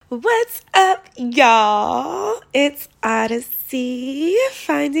What's up, y'all? It's Odyssey,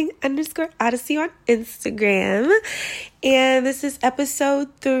 finding_Odyssey on Instagram. And this is episode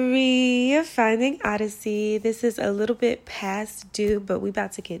 3 of Finding Odyssey. This is a little bit past due, but we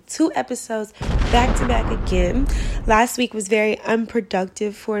about to get 2 episodes back to back again. Last week was very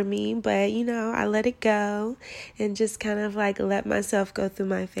unproductive for me, but I let it go and just kind of let myself go through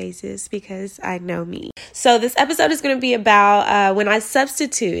my phases because I know me. So this episode is going to be about when I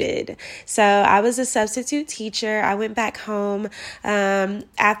substituted. So I was a substitute teacher. I went back home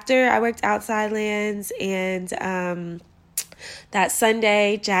after I worked Outside Lands, and that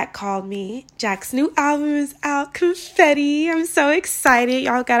Sunday, Jack called me. Jack's new album is out, Confetti. I'm so excited.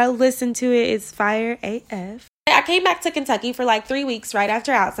 Y'all gotta listen to it. It's fire AF. I came back to Kentucky for 3 weeks right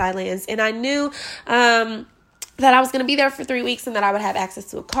after Outside Lands, and I knew that I was going to be there for 3 weeks and that I would have access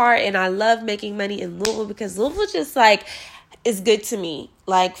to a car. And I love making money in Louisville because Louisville just is good to me,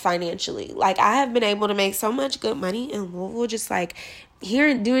 financially. I have been able to make so much good money in Louisville, just here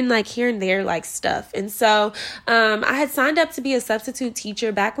and there stuff. And so I had signed up to be a substitute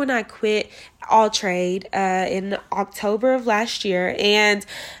teacher back when I quit All Trade in October of last year, and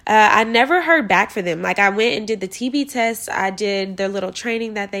I never heard back from them. I went and did the TB test, I did their little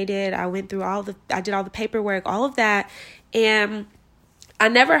training that they did, I went through I did all the paperwork, all of that, and I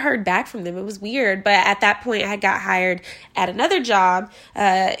never heard back from them. It was weird, but at that point I had got hired at another job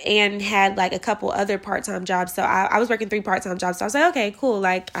and had a couple other part-time jobs. So I was working 3 part-time jobs. So I was like, okay, cool.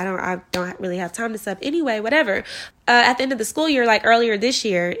 I don't really have time to sub anyway, whatever. At the end of the school year, earlier this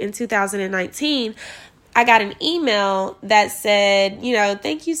year in 2019, I got an email that said,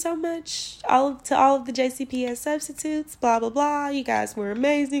 thank you so much to all of the JCPS substitutes, blah, blah, blah. You guys were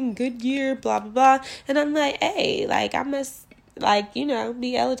amazing. Good year, blah, blah, blah. And I'm like, hey, I must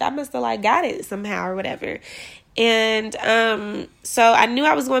be eligible. I must have got it somehow or whatever. And so I knew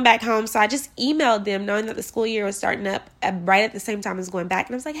I was going back home. So I just emailed them knowing that the school year was starting up right at the same time as going back.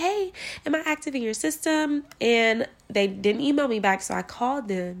 And I was like, hey, am I active in your system? And they didn't email me back. So I called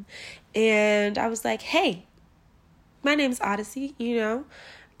them and I was like, hey, my name's Odyssey,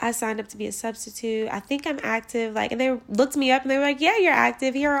 I signed up to be a substitute. I think I'm active. And they looked me up and they were like, yeah, you're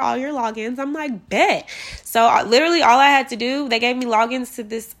active. Here are all your logins. I'm like, bet. So literally all I had to do, they gave me logins to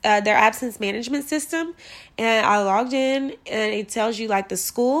this, their absence management system. And I logged in and it tells you the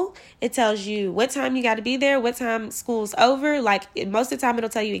school. It tells you what time you got to be there, what time school's over. Most of the time it'll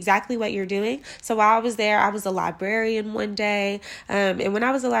tell you exactly what you're doing. So while I was there, I was a librarian one day. And when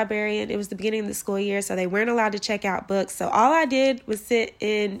I was a librarian, it was the beginning of the school year. So they weren't allowed to check out books. So all I did was sit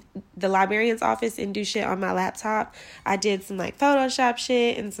in the librarian's office and do shit on my laptop. I did some Photoshop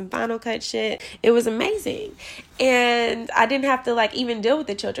shit and some Final Cut shit. It was amazing. And I didn't have to even deal with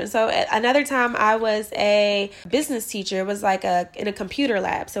the children. So another time I was a business teacher. It was in a computer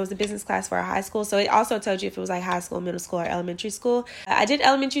lab. So it was a business class for a high school. So it also told you if it was high school, middle school, or elementary school. I did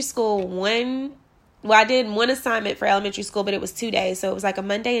one assignment for elementary school, but it was 2 days. So it was a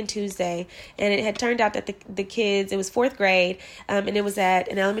Monday and Tuesday. And it had turned out that the kids, it was 4th grade. And it was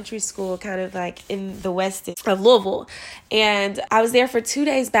at an elementary school kind of in the west of Louisville. And I was there for 2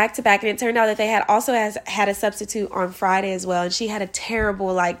 days back to back. And it turned out that they had a substitute on Friday as well. And she had a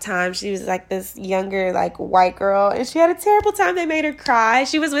terrible time. She was this younger white girl. And she had a terrible time. They made her cry.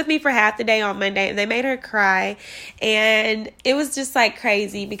 She was with me for half the day on Monday. And they made her cry. And it was just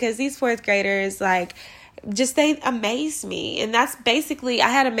crazy because these 4th graders they amazed me. And that's basically, I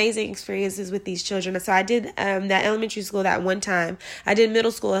had amazing experiences with these children. So I did that elementary school that one time. I did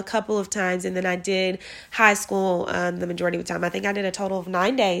middle school a couple of times, and then I did high school the majority of the time. I think I did a total of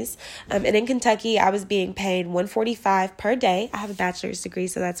 9 days. And in Kentucky, I was being paid $145 per day. I have a bachelor's degree,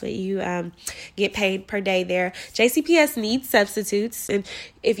 so that's what you get paid per day there. JCPS needs substitutes, and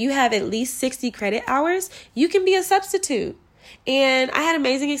if you have at least 60 credit hours, you can be a substitute. And I had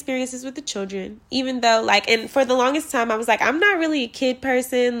amazing experiences with the children, even though and for the longest time I was I'm not really a kid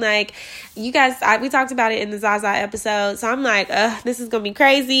person. You guys, we talked about it in the Zaza episode. So I'm this is going to be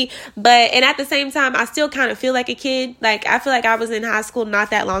crazy. And at the same time, I still kind of feel like a kid. I feel like I was in high school not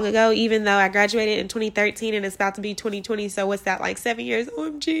that long ago, even though I graduated in 2013 and it's about to be 2020. So what's that, 7 years?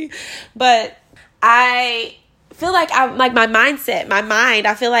 OMG. But I feel my mindset, my mind,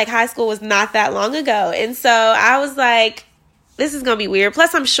 I feel high school was not that long ago. And so I was this is going to be weird.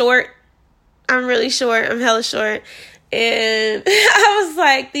 Plus, I'm short. I'm really short. I'm hella short. And I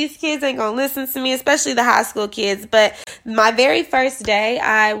was these kids ain't going to listen to me, especially the high school kids. But my very first day,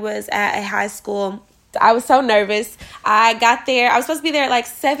 I was at a high school I was so nervous. I got there. I was supposed to be there at like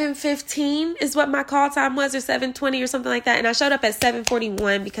 7:15 is what my call time was, or 7:20 or something like that. And I showed up at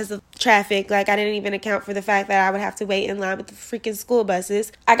 7:41 because of traffic. Like, I didn't even account for the fact that I would have to wait in line with the freaking school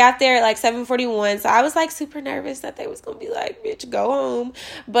buses. I got there at like 7:41, so I was like super nervous that they was gonna be like, bitch, go home.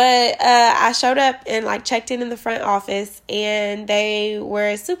 But I showed up and like checked in the front office, and they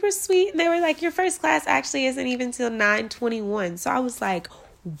were super sweet, and they were like, your first class actually isn't even till 9:21. So I was like,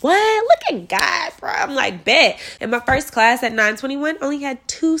 what? Look at God, bro. I'm like, bet. And my first class at 9:21 only had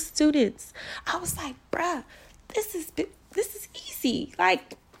 2 students. I was like, bruh, this is easy.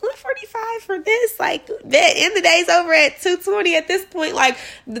 Like, 145 for this, like, bet. And the day's over at 2:20 at this point. Like,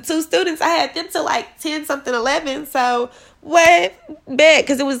 the 2 students, I had them till like 10 something 11. So what? Bet.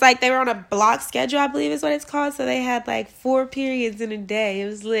 Because it was like they were on a block schedule, I believe is what it's called. So they had like 4 periods in a day. It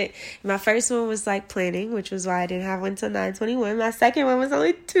was lit. My first one was like planning, which was why I didn't have one till 9:21. My second one was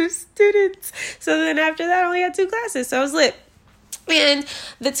only 2 students. So then after that, I only had 2 classes. So it was lit. And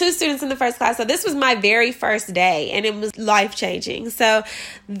the 2 students in the first class, so this was my very first day, and it was life-changing. So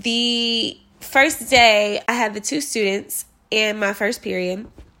the first day, I had the 2 students in my first period,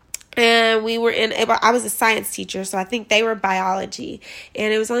 and I was a science teacher, so I think they were biology,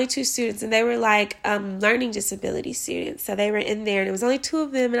 and it was only 2 students, and they were like learning disability students. So they were in there, and it was only 2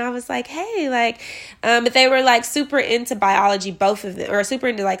 of them, and I was like, hey, like, but they were like super into biology, both of them, or super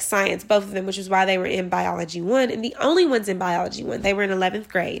into like science, both of them, which is why they were in biology 1, and the only ones in biology 1. They were in 11th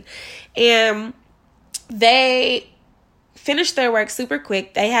grade, and they finished their work super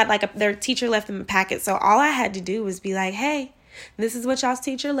quick. They had like their teacher left them a packet, so all I had to do was be like, hey, this is what y'all's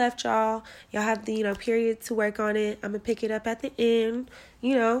teacher left y'all. Y'all have the, period to work on it. I'm going to pick it up at the end.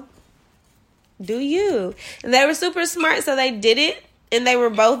 Do you. And they were super smart, so they did it. And they were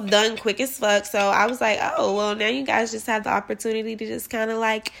both done quick as fuck. So I was like, oh, well, now you guys just have the opportunity to just kind of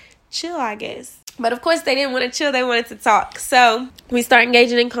like chill, I guess. But of course, they didn't want to chill. They wanted to talk. So we start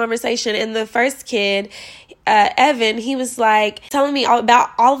engaging in conversation. And the first kid, Evan, he was like telling me all about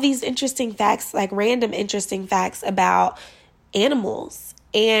all these interesting facts, like random interesting facts about animals.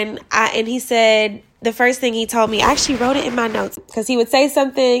 And he said, the first thing he told me, I actually wrote it in my notes, because he would say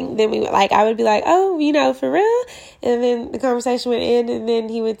something, then I would be like, oh, for real? And then the conversation would end, and then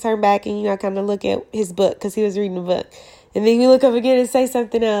he would turn back and, kind of look at his book, because he was reading the book. And then he would look up again and say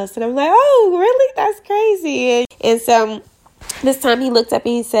something else. And I'm like, oh, really? That's crazy. And so this time he looked up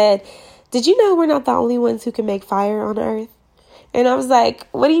and he said, did you know we're not the only ones who can make fire on Earth? And I was like,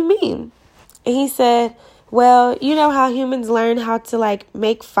 what do you mean? And he said, well, you know how humans learn how to like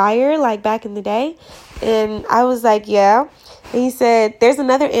make fire like back in the day? And I was like, yeah. And he said, there's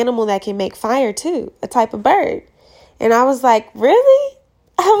another animal that can make fire too, a type of bird. And I was like, really?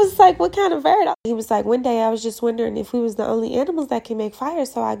 I was like, what kind of bird? He was like, one day I was just wondering if we was the only animals that can make fire.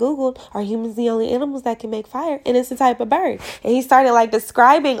 So I Googled, are humans the only animals that can make fire? And it's a type of bird. And he started like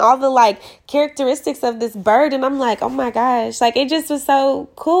describing all the like characteristics of this bird. And I'm like, oh my gosh, like it just was so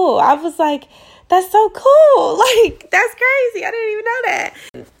cool. I was like, that's so cool. Like, that's crazy. I didn't even know that.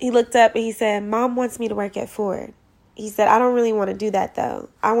 He looked up and he said, Mom wants me to work at Ford. He said, I don't really want to do that though.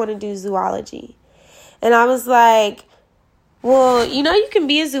 I want to do zoology. And I was like, well, you can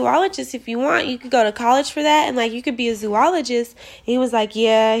be a zoologist if you want. You could go to college for that, and like you could be a zoologist. And he was like,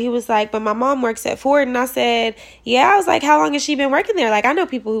 yeah. He was like, but my mom works at Ford. And I said, yeah. I was like, how long has she been working there? Like, I know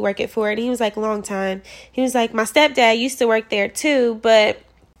people who work at Ford. And he was like, a long time. He was like, my stepdad used to work there too, but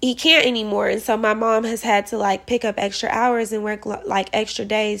he can't anymore. And so my mom has had to like pick up extra hours and work like extra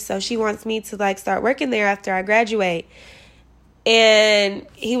days. So she wants me to like start working there after I graduate. And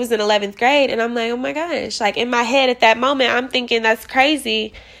he was in 11th grade, and I'm like, oh my gosh. Like in my head at that moment, I'm thinking that's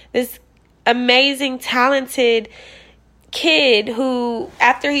crazy. This amazing, talented kid who,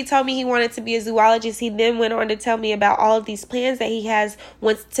 after he told me he wanted to be a zoologist, he then went on to tell me about all of these plans that he has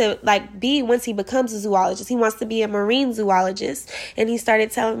once he becomes a zoologist. He wants to be a marine zoologist. And he started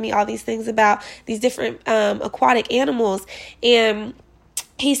telling me all these things about these different aquatic animals. And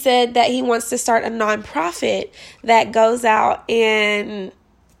he said that he wants to start a nonprofit that goes out and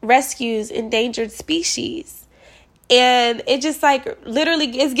rescues endangered species. And it just like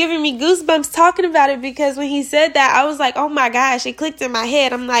literally is giving me goosebumps talking about it, because when he said that, I was like, oh my gosh, it clicked in my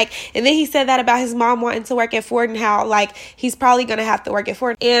head. I'm like, and then he said that about his mom wanting to work at Ford and how like he's probably going to have to work at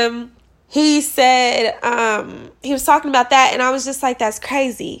Ford. And he said, he was talking about that, and I was just like, that's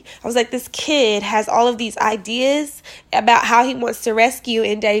crazy. I was like, this kid has all of these ideas about how he wants to rescue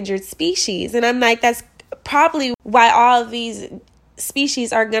endangered species. And I'm like, that's probably why all of these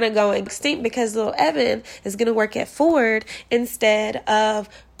species are going to go extinct, because little Evan is going to work at Ford instead of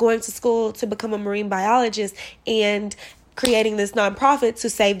going to school to become a marine biologist and creating this nonprofit to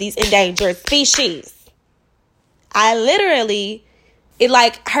save these endangered species. I literally it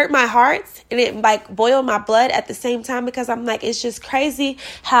like hurt my heart and it like boiled my blood at the same time, because I'm like, it's just crazy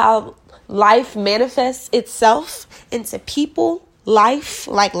how life manifests itself into people, life,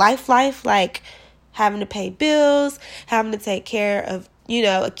 like having to pay bills, having to take care of,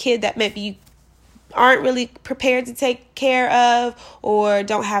 a kid that maybe you aren't really prepared to take care of or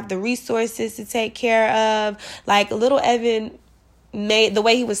don't have the resources to take care of. Like little Evan the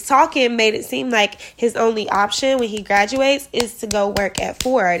way he was talking made it seem like his only option when he graduates is to go work at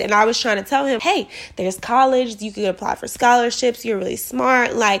Ford. And I was trying to tell him, hey, there's college, you could apply for scholarships, you're really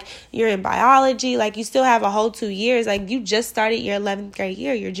smart, like you're in biology, like you still have a whole 2 years, like you just started your 11th grade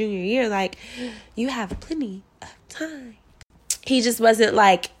year, your junior year, like you have plenty of time. He just wasn't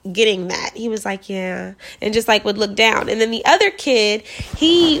like getting that. He was like, yeah, and just like would look down. And then the other kid,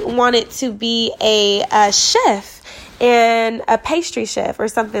 he wanted to be a chef and a pastry chef or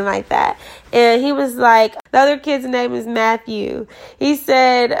something like that. And he was like, the other kid's name is Matthew. He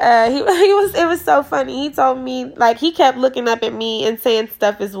said, it was so funny. He told me, like, he kept looking up at me and saying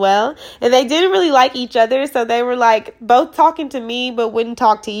stuff as well. And they didn't really like each other. So they were like both talking to me, but wouldn't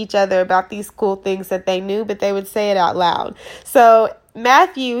talk to each other about these cool things that they knew, but they would say it out loud. So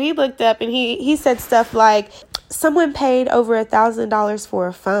Matthew, he looked up and he said stuff like, someone paid over $1,000 for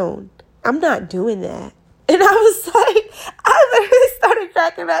a phone. I'm not doing that. And I was like, I literally started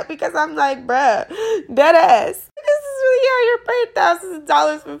cracking up because I'm like, bruh, dead ass. This is really how you're paying thousands of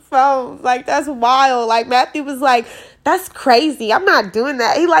dollars for phones. Like, that's wild. Like, Matthew was like, that's crazy. I'm not doing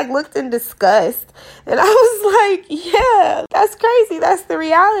that. He like looked in disgust. And I was like, yeah, that's crazy. That's the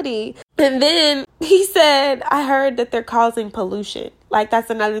reality. And then he said, I heard that they're causing pollution. Like, that's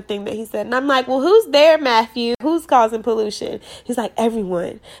another thing that he said. And I'm like, well, who's there, Matthew? Who's causing pollution? He's like,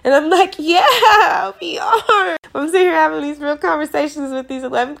 everyone. And I'm like, yeah, we are. I'm sitting here having these real conversations with these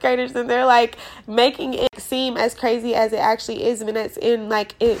 11th graders, and they're like making it seem as crazy as it actually is. And it's in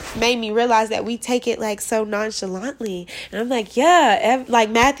like, it made me realize that we take it like so nonchalantly. And I'm like, yeah, like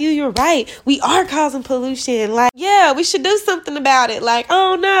Matthew, you're right. We are causing pollution. Like, yeah, we should do something about it. Like,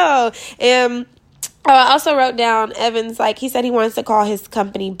 oh no. And I also wrote down Evan's, like, he said he wants to call his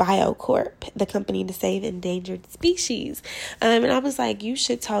company BioCorp, the company to save endangered species. And I was like, you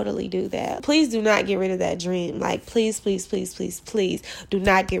should totally do that. Please do not get rid of that dream. Like, please, please, please, please, please do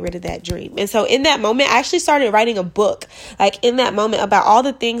not get rid of that dream. And so in that moment, I actually started writing a book, like in that moment, about all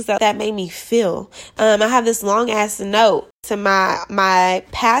the things that made me feel. I have this long ass note to my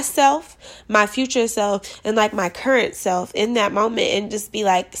past self, my future self, and like my current self in that moment, and just be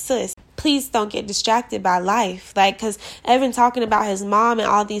like, sis, please don't get distracted by life. Like, because Evan talking about his mom and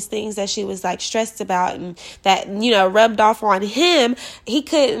all these things that she was like stressed about and that, rubbed off on him. He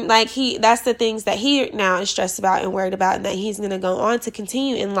couldn't, that's the things that he now is stressed about and worried about, and that he's going to go on to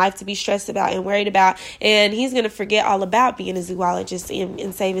continue in life to be stressed about and worried about. And he's going to forget all about being a zoologist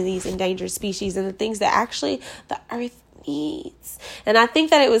and saving these endangered species and the things that actually the earth needs. And I think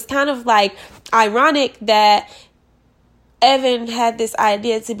that it was kind of like ironic that Evan had this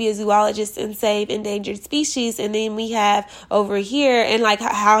idea to be a zoologist and save endangered species. And then we have over here, and like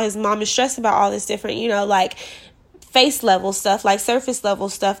how his mom is stressed about all this different, like face level stuff, like surface level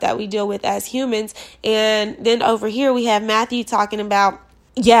stuff that we deal with as humans. And then over here we have Matthew talking about,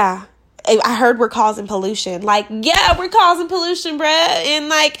 yeah, I heard we're causing pollution. Like, yeah, we're causing pollution, bruh. And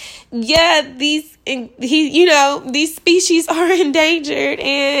like, yeah, these species are endangered.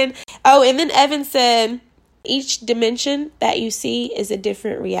 And then Evan said, each dimension that you see is a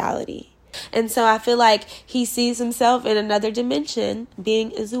different reality. And so I feel like he sees himself in another dimension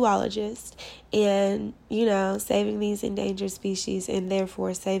being a zoologist and, saving these endangered species and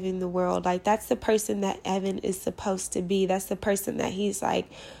therefore saving the world. Like, that's the person that Evan is supposed to be. That's the person that he's like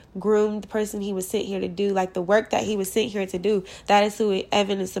groomed, the person he was sent here to do, like the work that he was sent here to do. That is who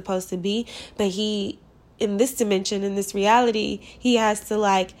Evan is supposed to be. But in this dimension, in this reality, he has to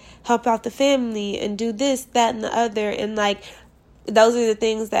like help out the family and do this, that, and the other. And like, those are the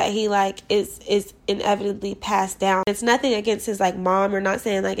things that he like is inevitably passed down. It's nothing against his like mom, or not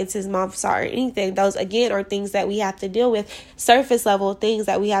saying like it's his mom's fault or anything. Those again are things that we have to deal with, surface level things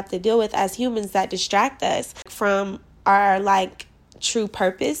that we have to deal with as humans that distract us from our like true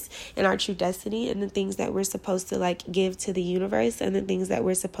purpose and our true destiny, and the things that we're supposed to like give to the universe, and the things that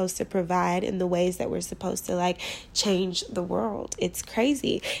we're supposed to provide, and the ways that we're supposed to like change the world. It's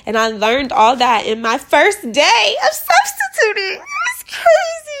crazy. And I learned all that in my first day of substituting. It's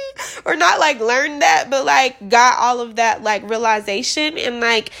crazy. Or not like learned that, but like got all of that like realization and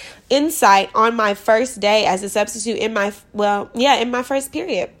like insight on my first day as a substitute in my first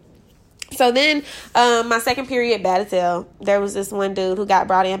period. So then, my second period, bad as hell. There was this one dude who got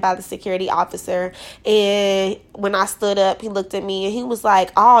brought in by the security officer. And when I stood up, he looked at me and he was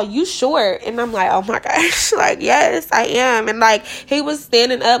like, "Oh, you short?" And I'm like, "Oh my gosh." Like, yes, I am. And like, he was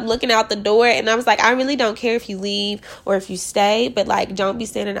standing up looking out the door. And I was like, "I really don't care if you leave or if you stay. But like, don't be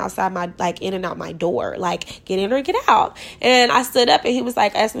standing outside my, like, in and out my door. Like, get in or get out." And I stood up and he was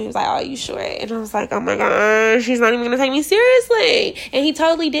like, asked me, he was like, "Oh, you short?" And I was like, "Oh my gosh, he's not even going to take me seriously." And he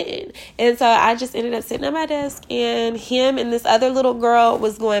totally didn't. And so I just ended up sitting at my desk, and him and this other little girl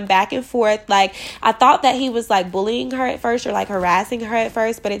was going back and forth. Like, I thought that he was like bullying her at first or like harassing her at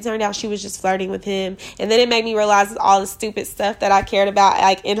first, but it turned out she was just flirting with him. And then it made me realize all the stupid stuff that I cared about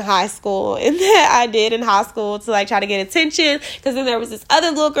like in high school and that I did in high school to like try to get attention. Because then there was this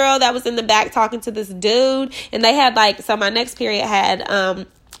other little girl that was in the back talking to this dude, and they had like, so my next period had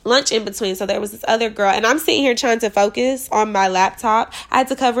lunch in between. So there was this other girl, and I'm sitting here trying to focus on my laptop. I had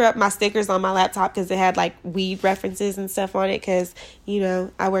to cover up my stickers on my laptop because it had like weed references and stuff on it, because, you know,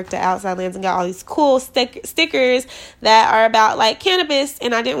 I worked at Outside Lands and got all these cool stickers that are about like cannabis,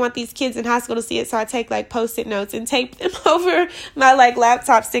 and I didn't want these kids in high school to see it, so I take like post-it notes and tape them over my like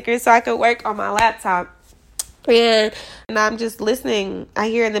laptop stickers so I could work on my laptop. And I'm just listening. I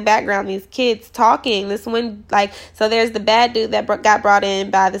hear in the background these kids talking. This one, like, so there's the bad dude that got brought in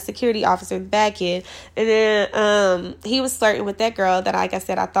by the security officer, the bad kid. And then he was flirting with that girl that, like I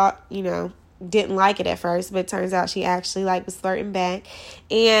said, I thought, you know, didn't like it at first. But it turns out she actually, like, was flirting back.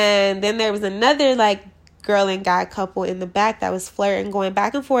 And then there was another, like, girl and guy couple in the back that was flirting, going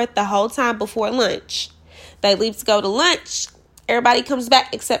back and forth the whole time before lunch. They leave to go to lunch. Everybody comes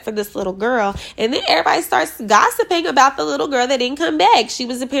back except for this little girl. And then everybody starts gossiping about the little girl that didn't come back. She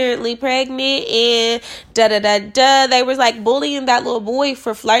was apparently pregnant and da-da-da-da. They were like bullying that little boy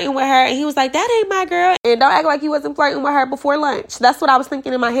for flirting with her. And he was like, "That ain't my girl." And don't act like he wasn't flirting with her before lunch. That's what I was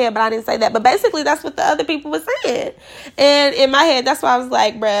thinking in my head, but I didn't say that. But basically, that's what the other people were saying. And in my head, that's why I was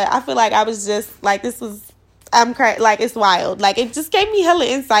like, bruh, I feel like I was just like, this was, I'm crazy. Like, it's wild. Like, it just gave me hella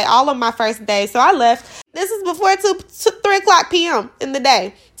insight all on my first day. So I left. This is before 3 o'clock p.m. in the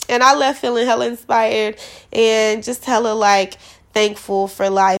day. And I left feeling hella inspired and just hella, like, thankful for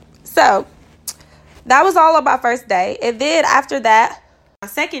life. So that was all on my first day. And then after that, my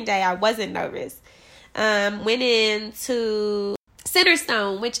second day, I wasn't nervous. Went into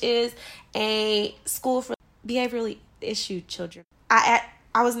Centerstone, which is a school for behaviorally issued children.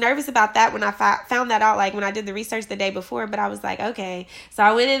 I was nervous about that when I found that out, like when I did the research the day before, but I was like, okay. So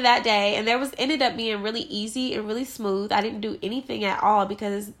I went in that day, and ended up being really easy and really smooth. I didn't do anything at all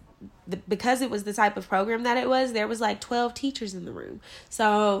because it was the type of program that it was. There was like 12 teachers in the room.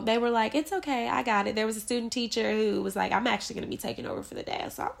 So they were like, "It's okay, I got it." There was a student teacher who was like, "I'm actually going to be taking over for the day."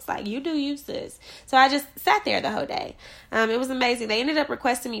 So I was like, "You do you, sis." So I just sat there the whole day. It was amazing. They ended up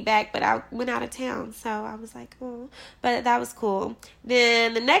requesting me back, but I went out of town. So I was like, oh, but that was cool.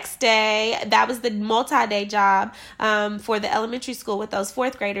 Then the next day, that was the multi-day job for the elementary school with those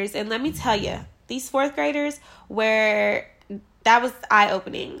fourth graders. And let me tell you, these fourth graders that was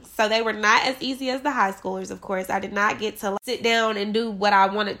eye-opening. So they were not as easy as the high schoolers, of course. I did not get to sit down and do what I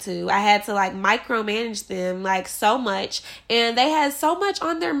wanted to. I had to like micromanage them like so much. And they had so much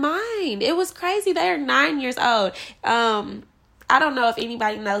on their mind. It was crazy. They are 9 years old. I don't know if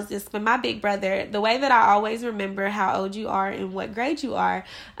anybody knows this, but my big brother, the way that I always remember how old you are and what grade you are,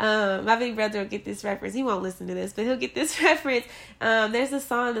 my big brother will get this reference. He won't listen to this, but he'll get this reference. There's a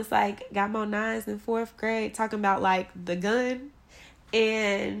song that's like, got more nines in fourth grade, talking about like the gun.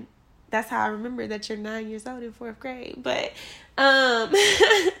 And that's how I remember that you're 9 years old in fourth grade. But that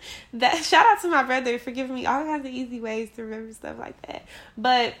shout out to my brother for giving me all kinds of easy ways to remember stuff like that.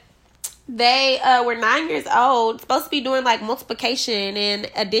 But they were 9 years old, supposed to be doing like multiplication and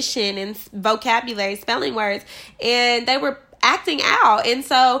addition and vocabulary, spelling words, and they were acting out. And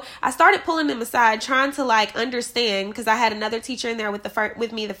so I started pulling them aside, trying to like understand, because I had another teacher in there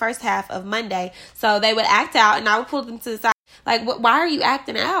with me the first half of Monday. So they would act out, and I would pull them to the side, like, why are you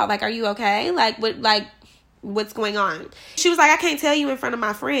acting out? Like, are you okay? Like, what's going on? She was like, "I can't tell you in front of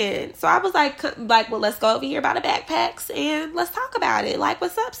my friend." So I was like, well, let's go over here by the backpacks and let's talk about it. Like,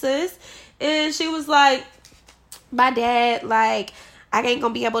 what's up, sis? And she was like, "My dad, like, I ain't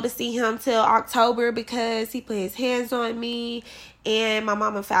gonna be able to see him till October because he put his hands on me, and my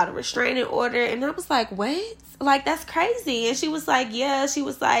mama filed a restraining order." And I was like, "What? Like, that's crazy." And she was like, "Yeah." She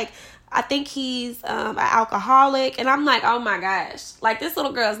was like, "I think he's an alcoholic." And I'm like, oh my gosh. Like, this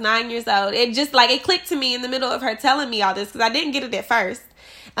little girl's 9 years old. It just, like, it clicked to me in the middle of her telling me all this, because I didn't get it at first.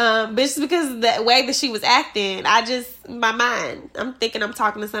 But just because of the way that she was acting, my mind, I'm thinking I'm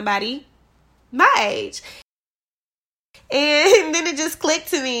talking to somebody my age. And then it just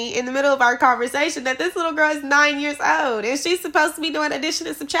clicked to me in the middle of our conversation that this little girl is 9 years old and she's supposed to be doing addition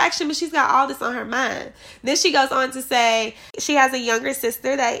and subtraction, but she's got all this on her mind. Then she goes on to say she has a younger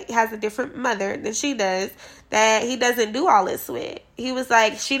sister that has a different mother than she does, that he doesn't do all this with. He was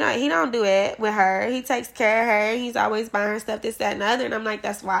like, he don't do it with her. He takes care of her. He's always buying her stuff, this, that, and the other. And I'm like,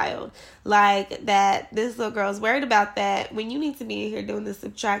 that's wild. Like, that this little girl's worried about that when you need to be in here doing the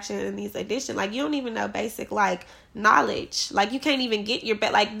subtraction and these addition. Like, you don't even know basic, like, knowledge. Like, you can't even get your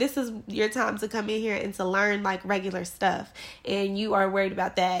like, this is your time to come in here and to learn, like, regular stuff. And you are worried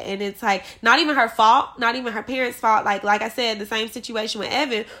about that. And it's, like, not even her fault. Not even her parents' fault. Like I said, the same situation with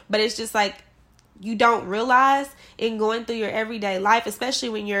Evan. But it's just, like, you don't realize in going through your everyday life, especially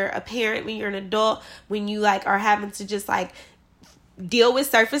when you're a parent, when you're an adult, when you like are having to just like deal with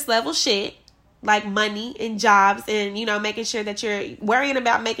surface level shit like money and jobs and, you know, making sure that you're worrying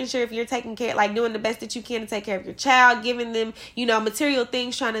about making sure if you're taking care, like doing the best that you can to take care of your child, giving them, you know, material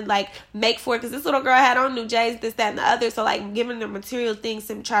things, trying to like make for it. Because this little girl had on new J's, this, that, and the other. So like giving them material things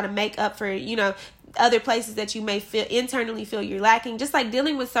to try to make up for, you know, other places that you may internally feel you're lacking. Just like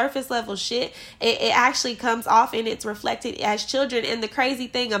dealing with surface level shit, it actually comes off and it's reflected as children. And the crazy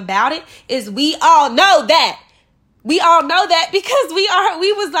thing about it is we all know that. We all know that because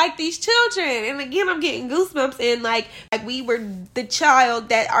we was like these children. And again, I'm getting goosebumps, and like we were the child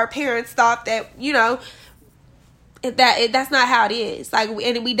that our parents thought that, you know, that's not how it is. Like,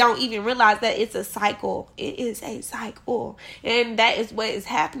 and we don't even realize that it's a cycle. It is a cycle. And that is what is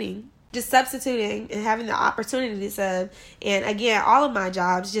happening. Just substituting and having the opportunities of, and again, all of my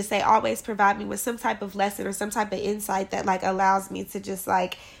jobs, just they always provide me with some type of lesson or some type of insight that like allows me to just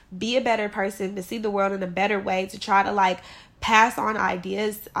like be a better person, to see the world in a better way, to try to like pass on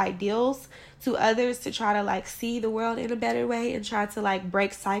ideals to others, to try to like see the world in a better way and try to like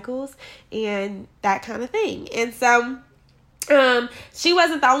break cycles and that kind of thing. And so she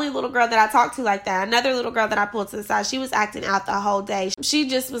wasn't the only little girl that I talked to like that. Another little girl that I pulled to the side, she was acting out the whole day. She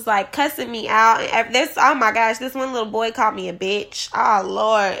just was like cussing me out. And oh my gosh, this one little boy called me a bitch. Oh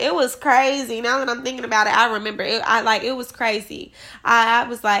Lord, it was crazy. Now that I'm thinking about it, I remember it. It was crazy. I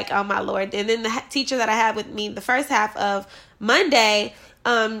was like, oh my Lord. And then the teacher that I had with me the first half of Monday,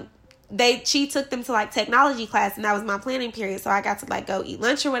 she took them to like technology class, and that was my planning period. So I got to like go eat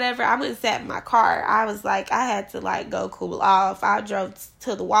lunch or whatever. I went and sat in my car. I was like, I had to like go cool off. I drove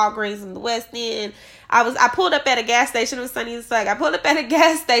to the Walgreens in the West End. I pulled up at a gas station. It was sunny as fuck. I pulled up at a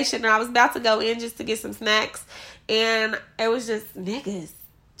gas station and I was about to go in just to get some snacks. And it was just niggas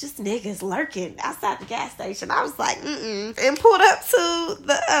lurking outside the gas station. I was like, and pulled up to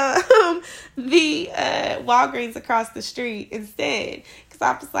the Walgreens across the street instead. Because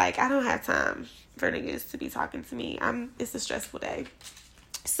I was like, I don't have time for niggas to be talking to me. It's a stressful day.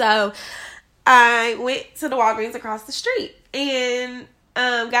 So I went to the Walgreens across the street and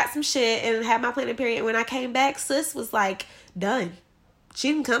got some shit and had my planning period. When I came back, sis was like done. She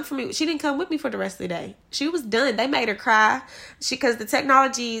didn't come for me. She didn't come with me for the rest of the day. She was done. They made her cry. Because the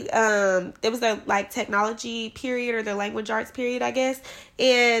technology, it was their like technology period or their language arts period, I guess.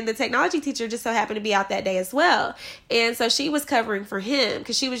 And the technology teacher just so happened to be out that day as well. And so she was covering for him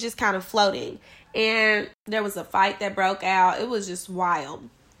because she was just kind of floating. And there was a fight that broke out. It was just wild.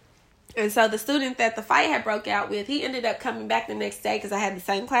 And so the student that the fight had broke out with, he ended up coming back the next day because I had the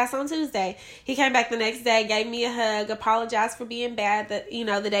same class on Tuesday. He came back the next day, gave me a hug, apologized for being bad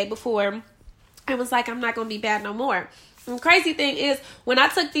the day before. And was like, I'm not going to be bad no more. And the crazy thing is, when I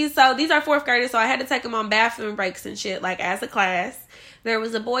took these are fourth graders, so I had to take them on bathroom breaks and shit, like as a class. There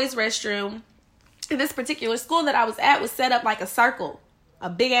was a boys' restroom. And this particular school that I was at was set up like a circle, a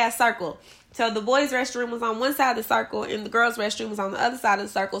big ass circle. So the boys' restroom was on one side of the circle and the girls' restroom was on the other side of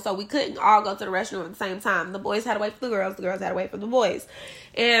the circle. So we couldn't all go to the restroom at the same time. The boys had to wait for the girls had to wait for the boys.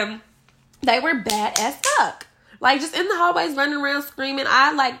 And they were bad as fuck. Like just in the hallways running around screaming.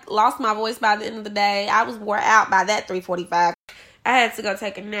 I like lost my voice by the end of the day. I was wore out by that 3:45. I had to go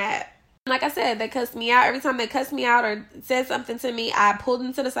take a nap. Like I said, they cussed me out. Every time they cussed me out or said something to me, I pulled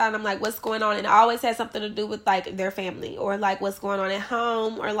them to the side and I'm like, what's going on? And it always had something to do with like their family or like what's going on at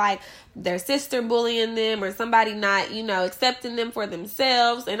home or like their sister bullying them or somebody not, accepting them for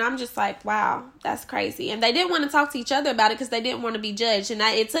themselves. And I'm just like, wow, that's crazy. And they didn't want to talk to each other about it because they didn't want to be judged. And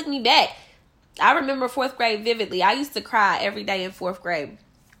it took me back. I remember fourth grade vividly. I used to cry every day in fourth grade.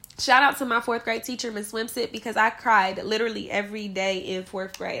 Shout out to my fourth grade teacher, Miss Swimsit, because I cried literally every day in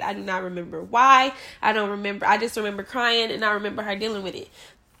fourth grade. I do not remember why. I just remember crying, and I remember her dealing with it.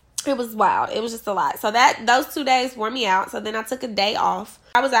 It was wild. It was just a lot. So those 2 days wore me out. So then I took a day off.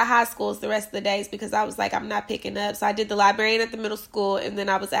 I was at high schools the rest of the days because I was like, I'm not picking up. So I did the librarian at the middle school, and then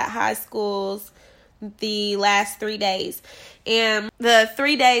I was at high schools the last 3 days. And the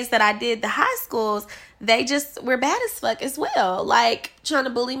 3 days that I did the high schools, they just were bad as fuck as well. Like, trying to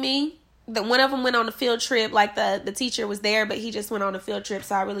bully me. One of them went on a field trip. Like, the teacher was there, but he just went on a field trip,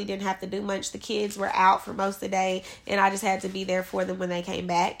 so I really didn't have to do much. The kids were out for most of the day, and I just had to be there for them when they came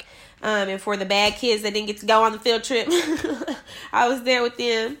back. And for the bad kids that didn't get to go on the field trip, I was there with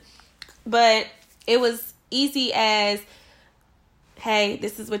them. But it was easy as, hey,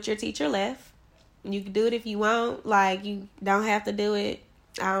 this is what your teacher left. You can do it if you want. Like, you don't have to do it.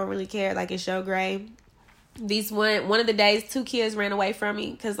 I don't really care. Like, it's your grade. One of the days, 2 kids ran away from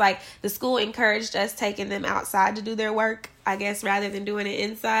me because, like, the school encouraged us taking them outside to do their work, I guess, rather than doing it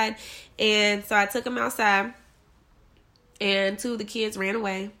inside. And so I took them outside, and 2 of the kids ran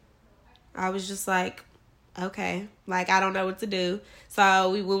away. I was just like, okay, like, I don't know what to do.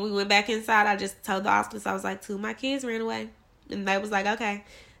 So when we went back inside, I just told the office, I was like, 2 of my kids ran away. And they was like, okay,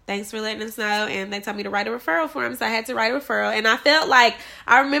 thanks for letting us know. And they told me to write a referral for them. So I had to write a referral. And I felt like,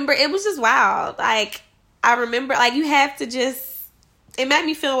 I remember it was just wild. Like, I remember, like, you have to just, it made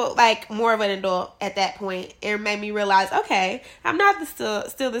me feel like more of an adult at that point. It made me realize, okay, I'm not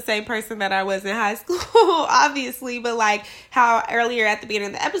still the same person that I was in high school, obviously. But like how earlier at the beginning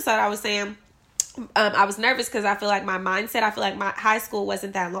of the episode, I was saying, I was nervous because I feel like my high school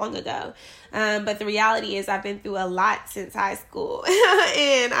wasn't that long ago. But the reality is I've been through a lot since high school.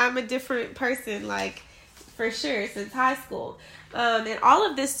 And I'm a different person, like, for sure, since high school. And all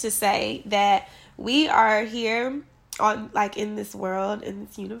of this to say that we are here on, like, in this world, in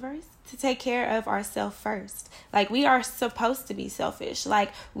this universe, to take care of ourselves first. Like, we are supposed to be selfish.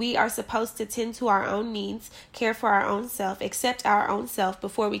 Like, we are supposed to tend to our own needs, care for our own self, accept our own self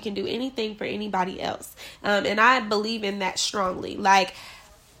before we can do anything for anybody else. And I believe in that strongly. Like,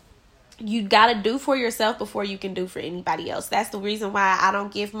 you gotta do for yourself before you can do for anybody else. That's the reason why I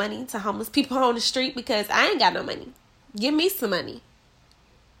don't give money to homeless people on the street, because I ain't got no money. Give me some money.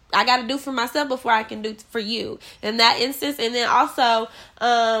 I got to do for myself before I can do for you in that instance. And then also,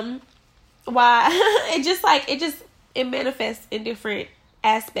 why it manifests in different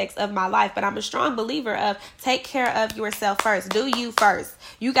aspects of my life. But I'm a strong believer of take care of yourself first. Do you first.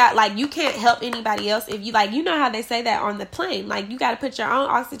 You can't help anybody else if you, like, you know how they say that on the plane. Like, you got to put your own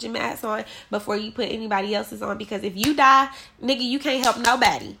oxygen mask on before you put anybody else's on. Because if you die, nigga, you can't help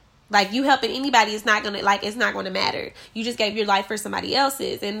nobody. Like, you helping anybody is not gonna, like, it's not gonna matter. You just gave your life for somebody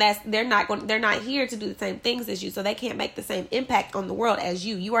else's, and they're not here to do the same things as you, so they can't make the same impact on the world as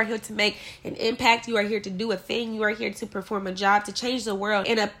you. You are here to make an impact. You are here to do a thing. You are here to perform a job, to change the world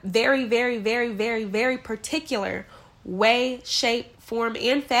in a very, very, very, very, very particular way, shape, form,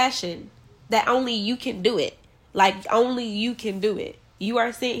 and fashion that only you can do it. Like, only you can do it. You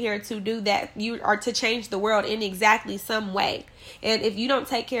are sent here to do that. You are to change the world in exactly some way. And if you don't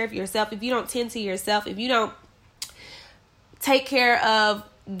take care of yourself, if you don't tend to yourself, if you don't take care of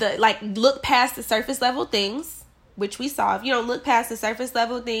look past the surface level things, which we saw, if you don't look past the surface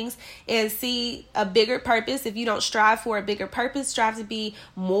level things and see a bigger purpose, if you don't strive for a bigger purpose, strive to be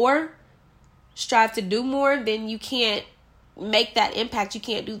more, strive to do more, then you can't make that impact. You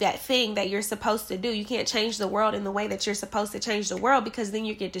can't do that thing that you're supposed to do. You can't change the world in the way that you're supposed to change the world, because then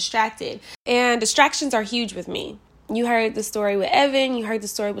you get distracted. And distractions are huge with me. You heard the story with Evan. You heard the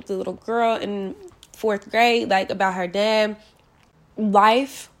story with the little girl in 4th grade, like, about her dad.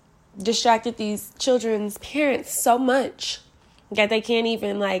 Life distracted these children's parents so much that they can't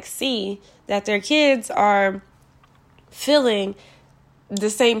even, like, see that their kids are feeling the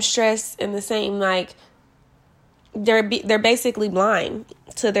same stress and the same, like, they're basically blind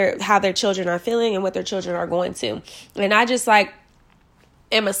to how their children are feeling and what their children are going to. And I just, like,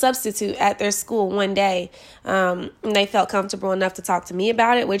 am a substitute at their school one day. And they felt comfortable enough to talk to me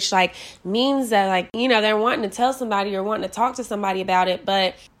about it, which, like, means that, like, you know, they're wanting to tell somebody or wanting to talk to somebody about it,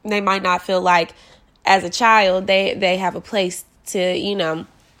 but they might not feel like, as a child, they have a place to, you know,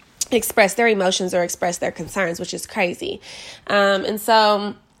 express their emotions or express their concerns, which is crazy. And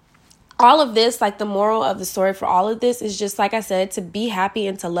so all of this, like, the moral of the story for all of this is just, like I said, to be happy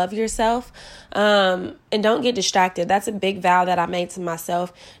and to love yourself, and don't get distracted. That's a big vow that I made to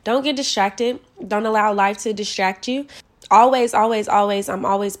myself. Don't get distracted. Don't allow life to distract you. Always, always, always, I'm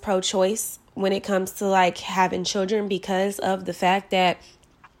always pro-choice when it comes to, like, having children, because of the fact that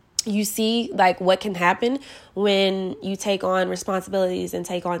you see, like, what can happen when you take on responsibilities and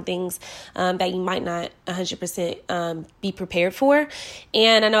take on things that you might not 100% be prepared for.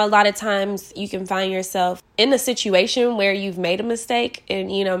 And I know a lot of times you can find yourself in a situation where you've made a mistake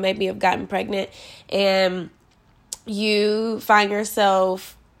and, you know, maybe have gotten pregnant, and you find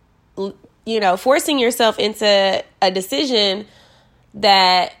yourself, you know, forcing yourself into a decision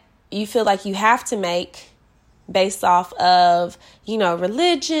that you feel like you have to make based off of,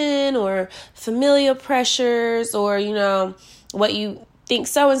 religion or familial pressures, or, what you think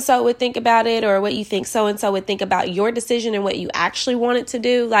so-and-so would think about it, or what you think so-and-so would think about your decision and what you actually wanted to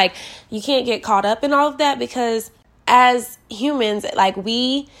do. Like, you can't get caught up in all of that, because as humans, like,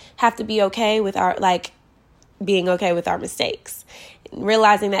 we have to be okay with being okay with our mistakes,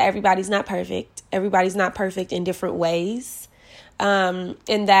 realizing that everybody's not perfect in different ways, and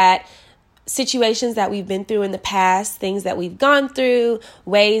that situations that we've been through in the past, things that we've gone through,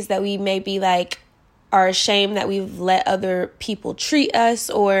 ways that we maybe are ashamed that we've let other people treat us,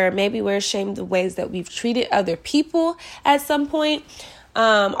 or maybe we're ashamed of the ways that we've treated other people at some point.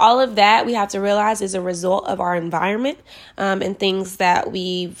 All of that we have to realize is a result of our environment, and things that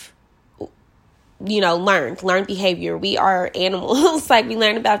we've learned behavior. We are animals. We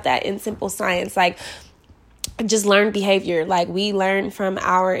learned about that in Simple Science. Just learned behavior. We learn from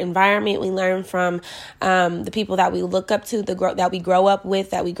our environment. We learn from the people that we look up to, that we grow up with,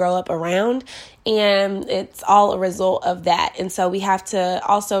 that we grow up around. And it's all a result of that. And so we have to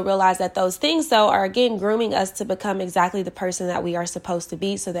also realize that those things, though, are, again, grooming us to become exactly the person that we are supposed to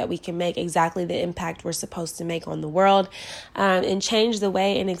be, so that we can make exactly the impact we're supposed to make on the world, and change the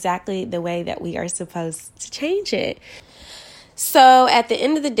way in exactly the way that we are supposed to change it. So at the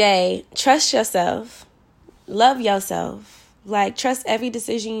end of the day, trust yourself. Love yourself. Trust every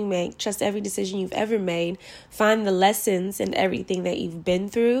decision you make. Trust every decision you've ever made. Find the lessons in everything that you've been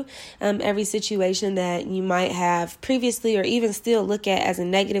through. Every situation that you might have previously, or even still look at as a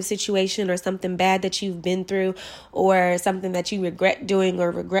negative situation, or something bad that you've been through, or something that you regret doing or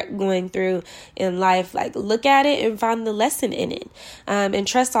regret going through in life. Look at it and find the lesson in it. And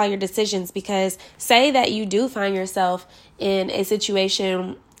trust all your decisions, because say that you do find yourself in a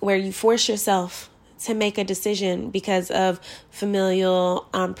situation where you force yourself to make a decision because of familial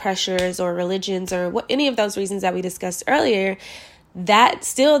pressures or religions, or any of those reasons that we discussed earlier, that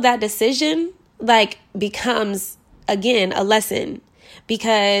decision becomes, again, a lesson,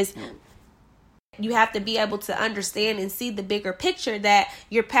 because you have to be able to understand and see the bigger picture, that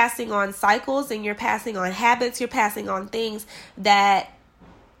you're passing on cycles, and you're passing on habits, you're passing on things that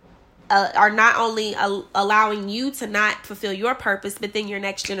are not only allowing you to not fulfill your purpose, but then your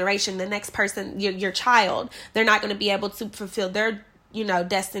next generation, the next person, your child, they're not going to be able to fulfill their,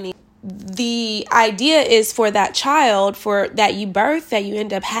 destiny. The idea is for that child, that you birth, that you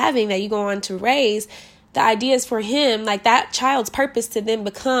end up having, that you go on to raise, the idea is for him, that child's purpose to then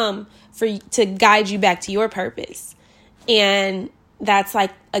become to guide you back to your purpose. And that's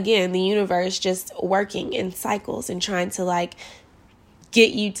again, the universe just working in cycles and trying to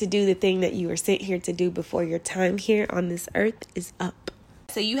get you to do the thing that you were sent here to do before your time here on this earth is up.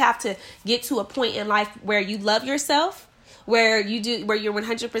 So you have to get to a point in life where you love yourself, where you're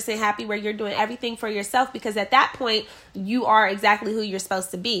 100% happy, where you're doing everything for yourself, because at that point you are exactly who you're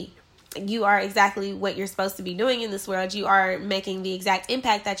supposed to be. You are exactly what you're supposed to be doing in this world. You are making the exact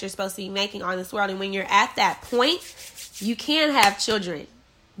impact that you're supposed to be making on this world. And when you're at that point, you can have children,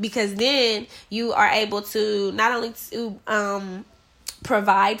 because then you are able to not only to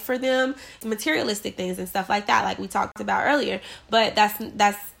provide for them materialistic things and stuff like that, like we talked about earlier, but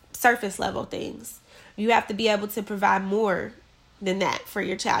that's surface level things. You have to be able to provide more than that for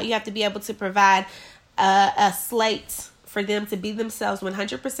your child. You have to be able to provide a slate for them to be themselves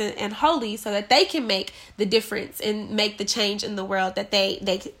 100% and wholly, so that they can make the difference and make the change in the world that they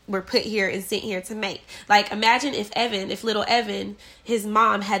were put here and sent here to make. Imagine if little Evan, his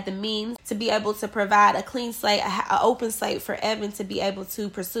mom, had the means to be able to provide a clean slate, an open slate for Evan to be able to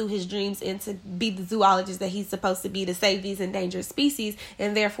pursue his dreams and to be the zoologist that he's supposed to be, to save these endangered species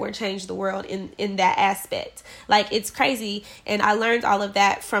and therefore change the world in that aspect. It's crazy. And I learned all of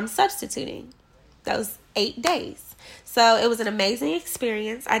that from substituting those 8 days. So it was an amazing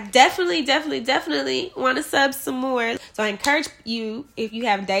experience. I definitely want to sub some more. So I encourage you, if you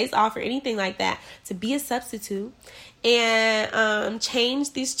have days off or anything like that, to be a substitute and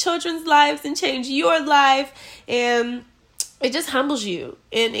change these children's lives and change your life. And it just humbles you,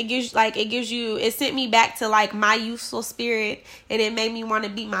 and it sent me back to my youthful spirit, and it made me want to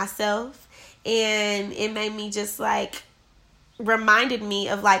be myself, and it made me just reminded me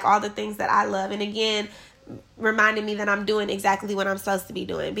of all the things that I love. And again, reminded me that I'm doing exactly what I'm supposed to be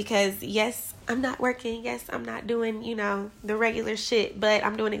doing, because yes, I'm not working. Yes, I'm not doing, the regular shit, but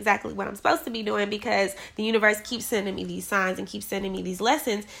I'm doing exactly what I'm supposed to be doing, because the universe keeps sending me these signs and keeps sending me these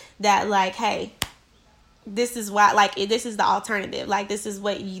lessons that hey, this is why, this is the alternative. This is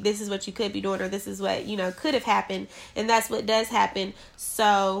what you could be doing, or this is what, could have happened. And that's what does happen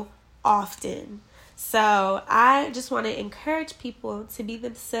so often. So I just want to encourage people to be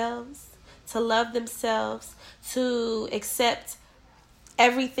themselves, to love themselves, to accept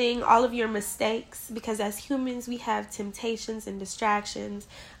everything, all of your mistakes, because as humans we have temptations and distractions.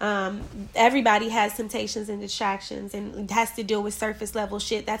 Everybody has temptations and distractions, and it has to deal with surface level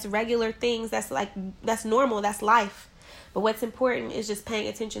shit. That's regular things. That's normal. That's life. But what's important is just paying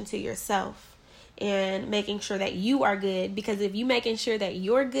attention to yourself and making sure that you are good, because if you making sure that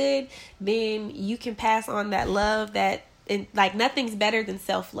you're good, then you can pass on that love that, and like nothing's better than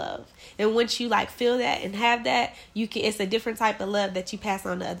self-love. And once you like feel that and have that, it's a different type of love that you pass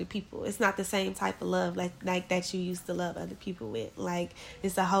on to other people. It's not the same type of love like that you used to love other people with. Like,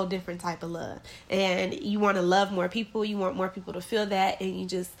 it's a whole different type of love. And you want to love more people. You want more people to feel that, and you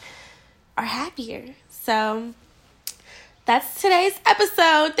just are happier. So that's today's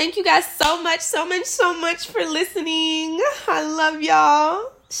episode. Thank you guys so much for listening. I love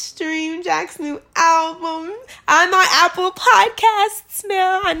y'all. Stream Jack's new album. I'm on Apple Podcasts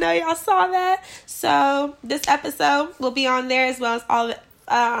now. I know y'all saw that. So this episode will be on there, as well as all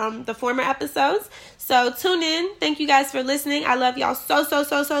the former episodes. So tune in. Thank you guys for listening. I love y'all so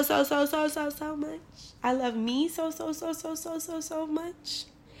much. I love me so much.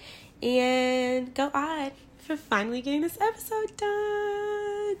 And go Odd for finally getting this episode done.